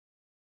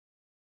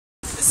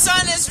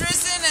is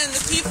risen and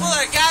the people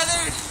are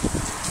gathered,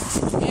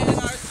 and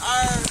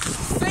our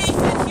faith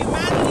in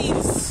humanity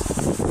is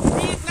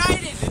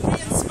reignited and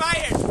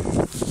re-inspired.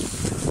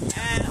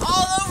 And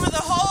all over the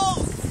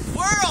whole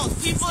world,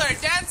 people are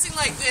dancing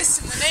like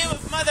this in the name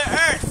of Mother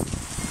Earth.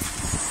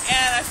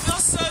 And I feel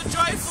so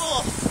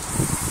joyful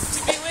to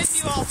be with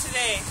you all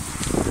today.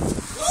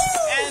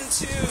 And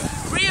to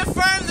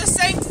reaffirm the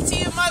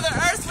sanctity of Mother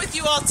Earth with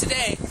you all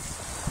today.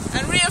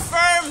 And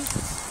reaffirm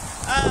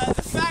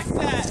the fact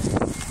that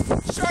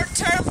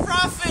short-term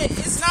profit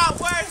is not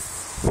worth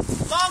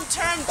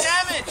long-term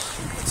damage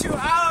to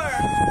our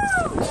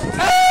earth.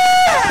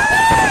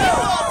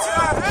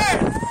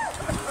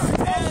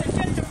 And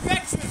get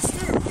directions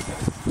too.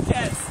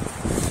 Yes.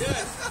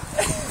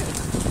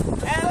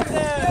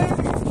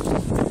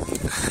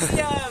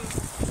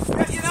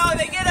 And you know,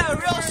 they get a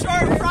real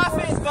short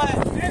profit, but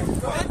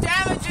the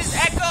damages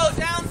echo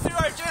down through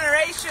our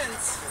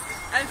generations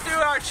and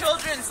through our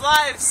children's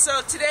lives.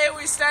 So today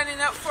we're standing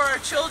up for our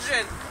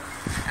children.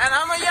 And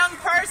I'm a young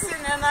person,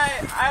 and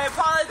I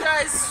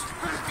apologize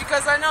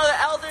because I know the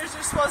elders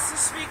are supposed to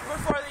speak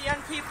before the young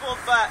people,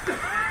 but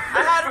I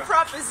had a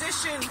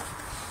proposition,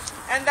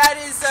 and that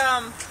is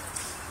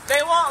they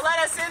won't let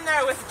us in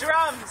there with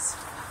drums.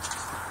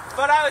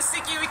 But I was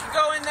thinking we could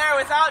go in there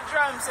without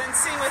drums and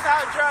sing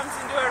without drums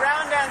and do a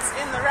round dance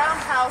in the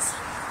Roundhouse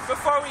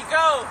before we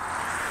go.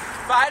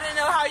 But I didn't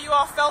know how you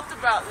all felt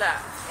about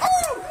that.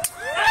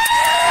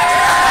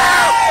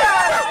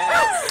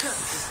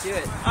 Let's do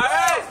it.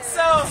 Alright,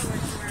 so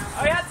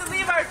we have to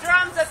leave our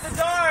drums at the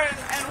door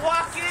and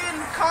walk in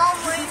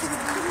calmly,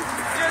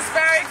 just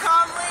very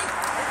calmly,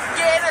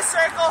 get in a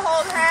circle,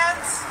 hold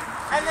hands,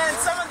 and then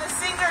some of the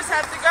singers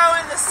have to go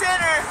in the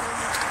center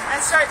and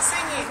start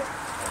singing.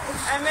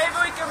 And maybe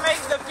we can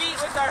make the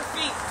beat with our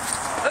feet.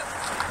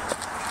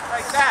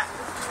 Like that.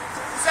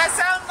 Does that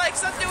sound like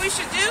something we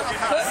should do?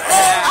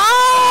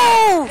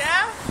 Oh!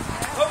 Yeah?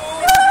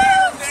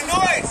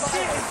 Noise!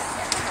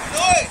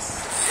 Noise!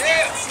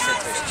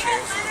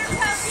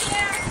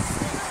 Yeah!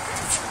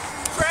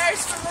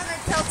 Prayers for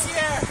Leonard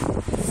Peltier.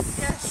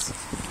 Yes.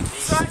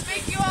 So I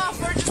thank you all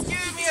for just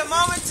giving me a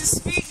moment to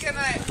speak, and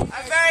I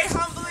very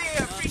humbly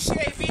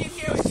appreciate being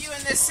here with you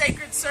in this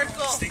sacred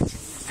circle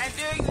and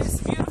doing this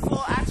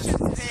beautiful action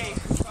today.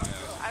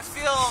 I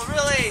feel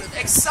really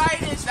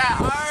excited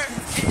that our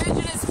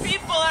indigenous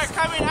people are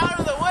coming out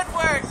of the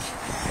woodwork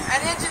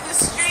and into the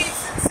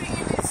streets and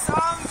singing these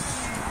songs,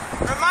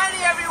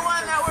 reminding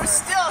everyone that we're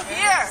still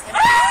here.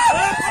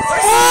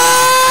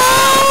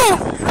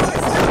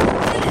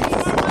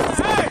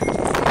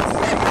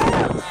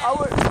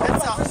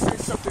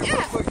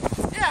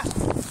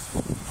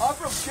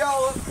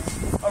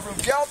 I'm from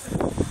Gallup.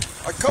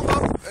 I come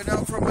up and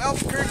I'm from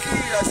Albuquerque.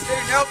 I stay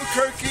in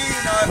Albuquerque,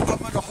 and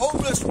I'm a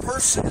homeless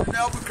person in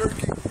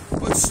Albuquerque.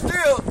 But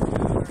still,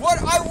 what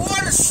I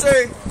want to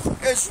say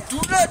is, do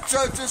not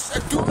judge us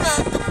and do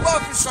not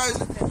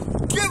democratize it.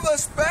 Give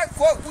us back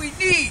what we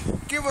need.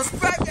 Give us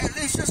back at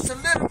least just a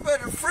little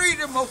bit of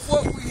freedom of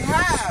what we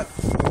have.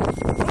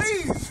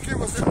 Please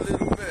give us a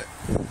little bit,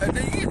 and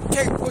then you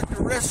take what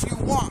the rest you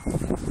want.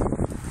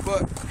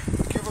 But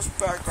give us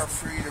back our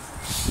freedom,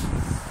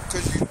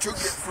 because you took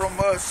it from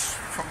us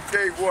from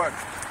day one.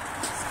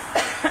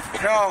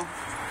 Now,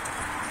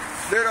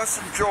 let us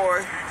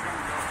enjoy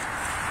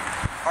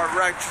our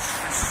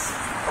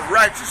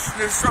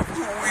righteousness of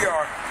who we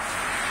are,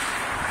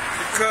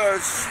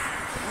 because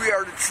we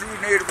are the true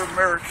Native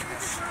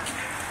Americans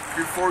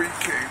before you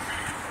came.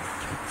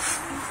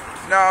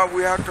 Now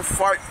we have to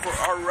fight for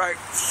our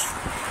rights.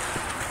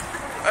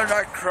 And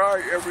I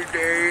cry every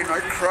day and I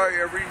cry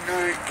every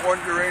night,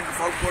 wondering if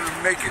I'm going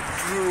to make it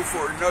through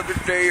for another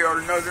day or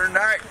another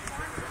night.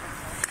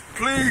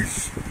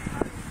 Please,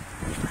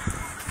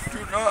 do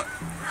not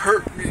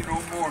hurt me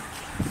no more.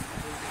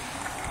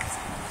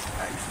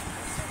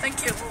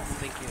 Thank you.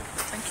 Thank you.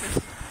 Thank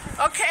you.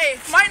 Okay,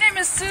 my name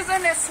is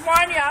Susan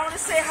Eswani. I want to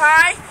say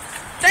hi.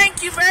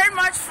 Thank you very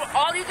much for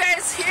all you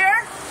guys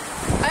here.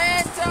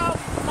 And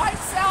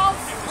myself,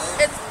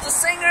 it's the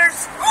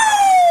singers.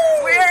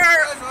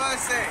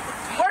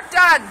 We're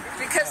done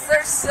because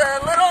there's a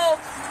little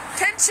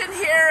tension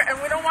here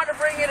and we don't want to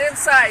bring it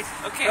inside.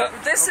 Okay.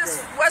 This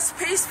was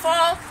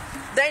peaceful.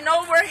 They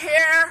know we're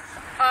here.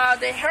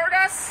 They heard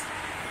us.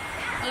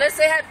 Unless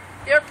they had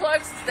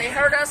earplugs, they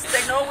heard us.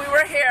 They know we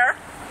were here.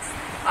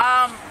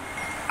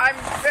 I'm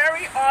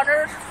very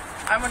honored.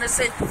 I want to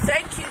say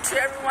thank you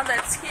to everyone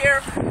that's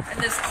here in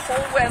this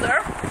cold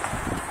weather.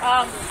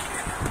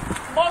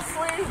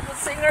 Mostly the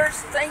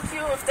singers, thank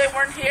you. If they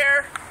weren't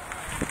here,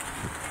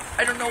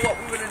 I don't know what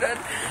we would have done.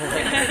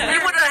 We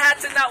would have had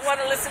to not want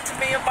to listen to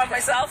me by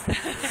myself.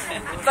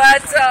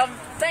 But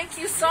thank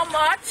you so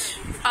much.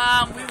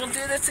 We will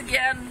do this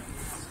again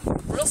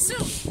real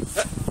soon.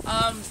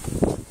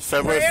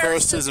 February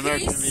 1st is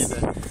American Indian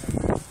Day.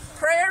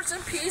 Prayers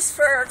and peace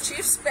for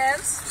Chief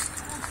Spence.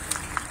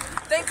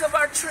 Think of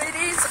our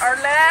treaties, our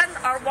land,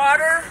 our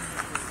water,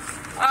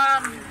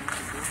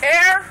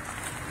 air.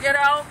 You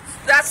know,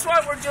 that's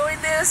why we're doing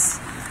this.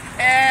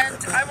 And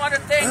I want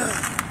to thank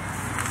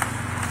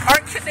our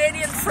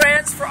Canadian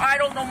friends for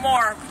idle no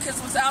more,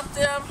 because without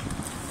them,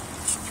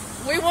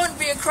 we wouldn't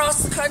be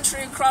across the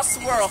country, across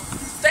the world.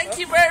 Thank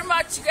you very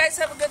much. You guys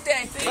have a good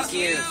day. Thank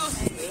you.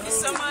 Thank you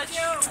so much.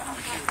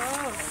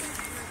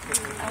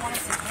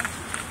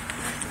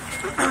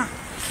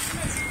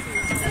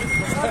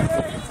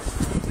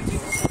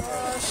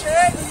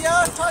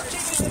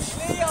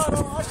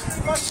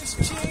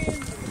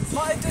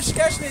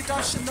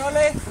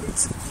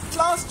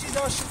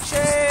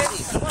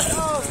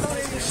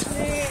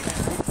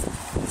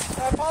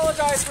 I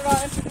apologize for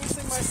not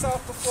introducing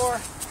myself before.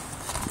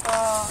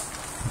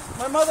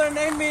 My mother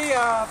named me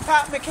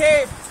Pat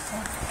McCabe,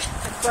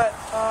 but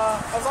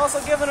I was also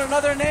given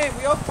another name,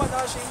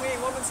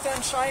 Woman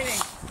Stand Shining.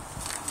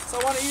 So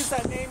I want to use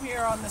that name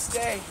here on this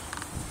day.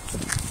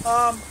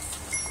 I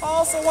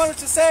also wanted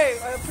to say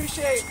I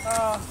appreciate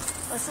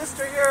my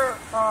sister here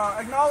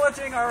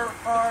acknowledging our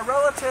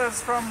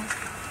relatives from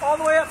all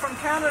the way up from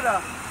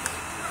Canada,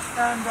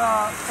 and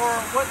for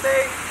what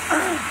they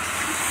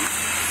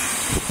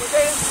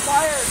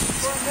inspired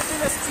for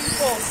Indigenous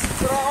peoples.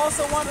 But I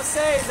also want to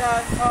say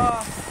that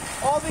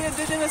all the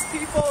Indigenous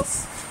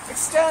peoples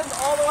extend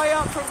all the way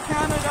up from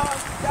Canada,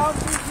 down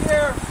through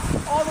here,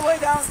 all the way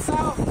down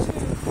south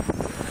too.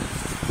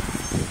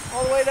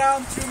 All the way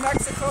down through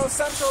Mexico,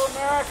 Central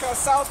America,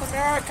 South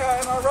America,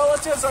 and our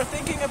relatives are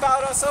thinking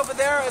about us over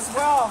there as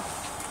well.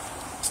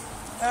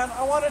 And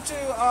I wanted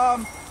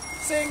to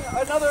sing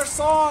another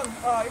song,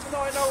 even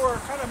though I know we're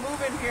kind of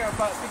moving here,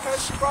 but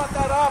because she brought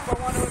that up, I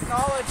want to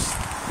acknowledge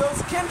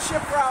those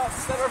kinship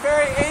routes that are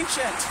very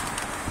ancient,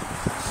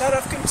 that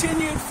have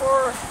continued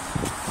for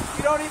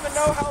you don't even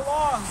know how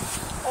long,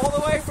 all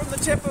the way from the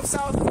tip of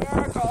South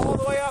America, all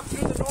the way up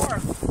through the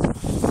north.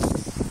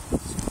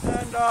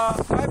 And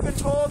I've been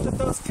told that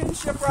those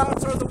kinship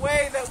routes are the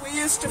way that we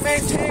used to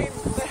maintain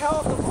the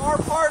health of our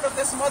part of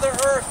this Mother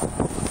Earth.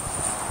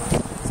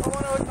 So I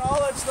want to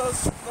acknowledge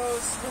those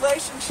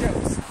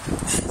relationships,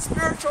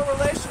 spiritual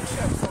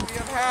relationships that we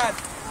have had,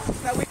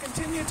 that we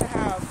continue to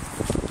have.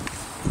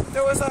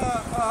 There was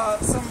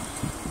some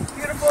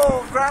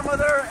beautiful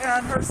grandmother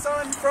and her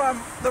son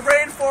from the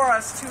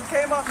rainforest who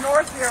came up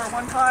north here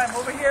one time,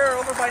 over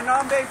by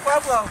Nambe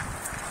Pueblo,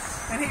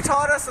 and he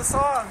taught us a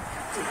song.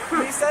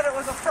 And he said it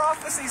was a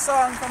prophecy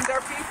song from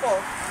their people.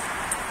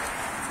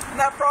 And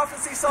that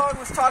prophecy song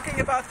was talking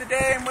about the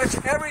day in which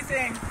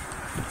everything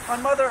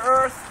on Mother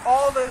Earth,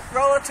 all the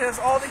relatives,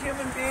 all the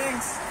human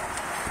beings,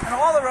 and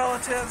all the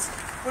relatives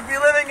would be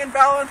living in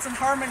balance and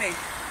harmony.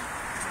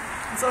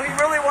 And so he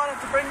really wanted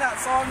to bring that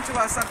song to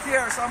us up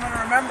here, so I'm going to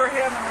remember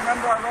him and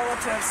remember our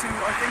relatives who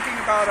are thinking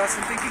about us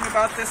and thinking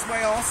about this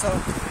way also.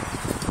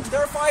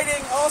 They're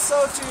fighting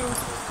also to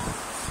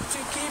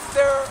keep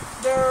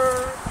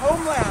their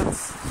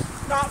homelands,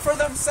 not for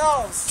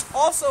themselves,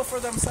 also for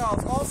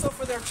themselves, also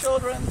for their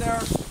children,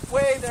 their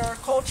way, their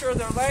culture,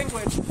 their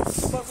language,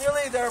 but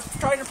really they're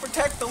trying to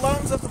protect the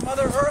lungs of the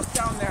Mother Earth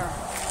down there.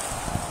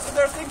 So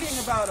they're thinking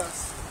about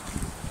us,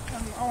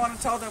 and I want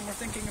to tell them we're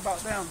thinking about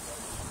them.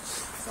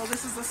 So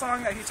this is the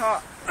song that he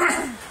taught.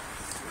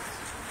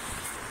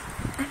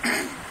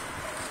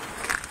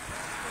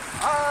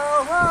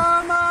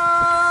 Awamari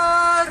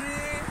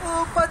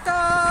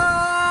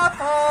upata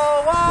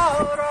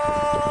pawara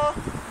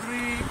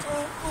ri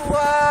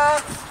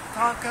uwa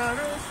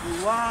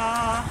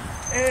takarua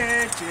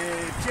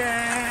eje